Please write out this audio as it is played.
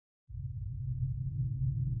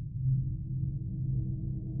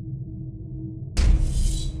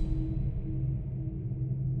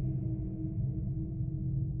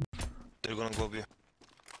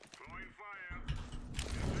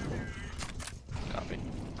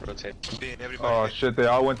rotate. Oh shit, they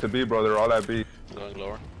all went to B, bro. They're all at B. Going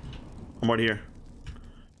lower. I'm right here.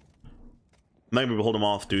 I'm not gonna be able to hold them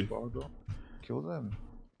off, dude. Kill them.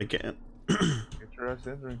 I can't. Get your ass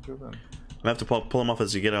in there and kill them. I have to pull them off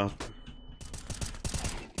as you get out.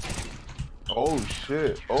 Oh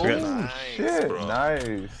shit. Oh Nice, shit. bro.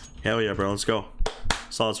 Nice. Hell yeah, bro. Let's go.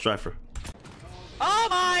 Solid striker. Oh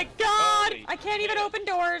my god! Holy I can't even open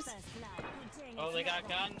doors. Oh, they got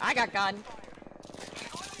gun? I got gun.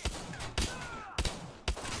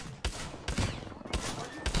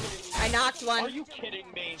 I knocked one. Are you kidding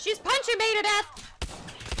me? She's punching me to death.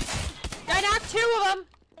 I knocked 2 of them.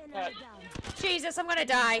 Jesus, I'm gonna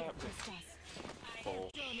die. Oh,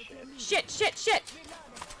 Shit, shit, shit.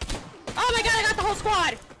 Oh my god, I got the whole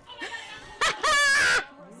squad.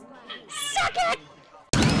 Suck it!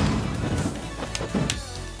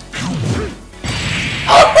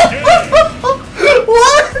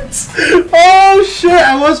 What? Oh shit!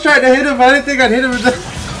 I was trying to hit him, but I didn't think I'd hit him.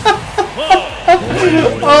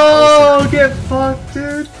 Oh, get fucked,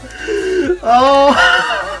 dude. Oh.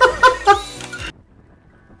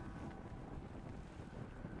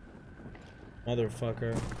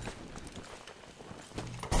 Motherfucker.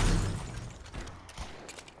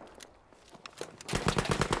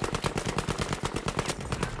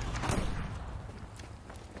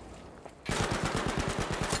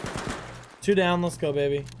 Two down, let's go,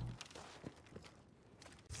 baby.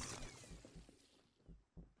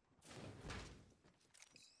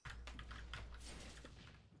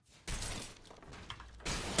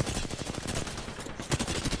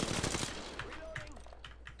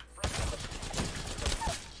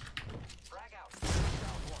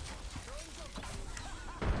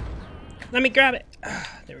 Let me grab it.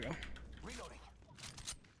 There we go.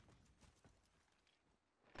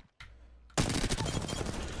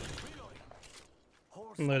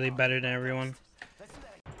 I'm literally better than everyone.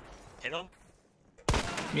 hit him?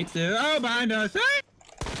 Me too. Oh, behind us.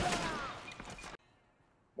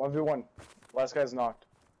 1v1. Last guy's knocked.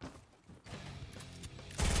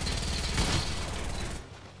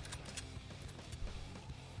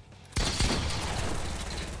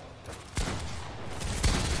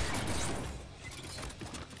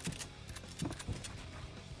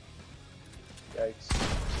 Yikes.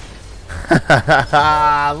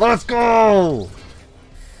 Let's go!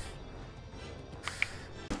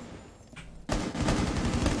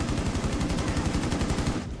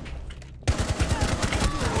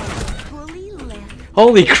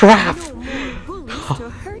 Holy crap! No more bullies to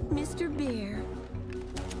hurt Mr. Bear.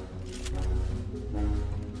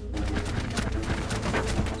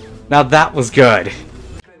 Now that was good.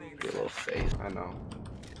 Get a little faith. I know.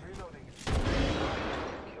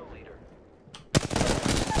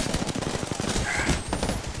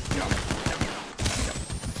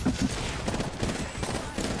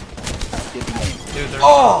 Dude, there's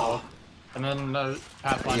Oh! and then the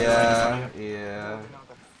Pathfinder Yeah, yeah.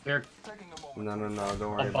 here, No,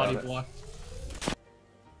 don't worry a about body it. block.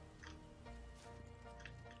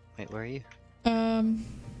 Wait, where are you?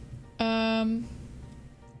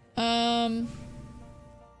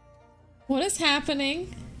 What is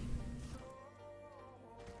happening?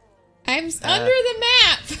 I'm under the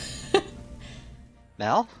map.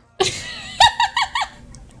 Mel?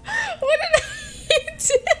 What did I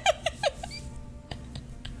do?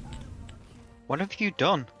 What have you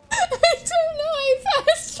done? I don't know. I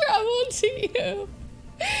fast traveled to you,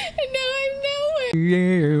 and now I'm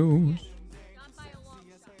nowhere.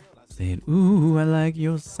 Said, ooh, I like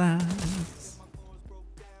your size.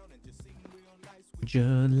 Would you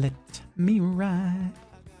let me ride?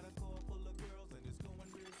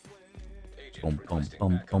 Boom, boom,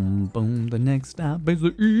 boom, boom, boom. The next stop is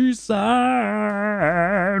the east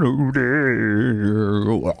side. Oh, there.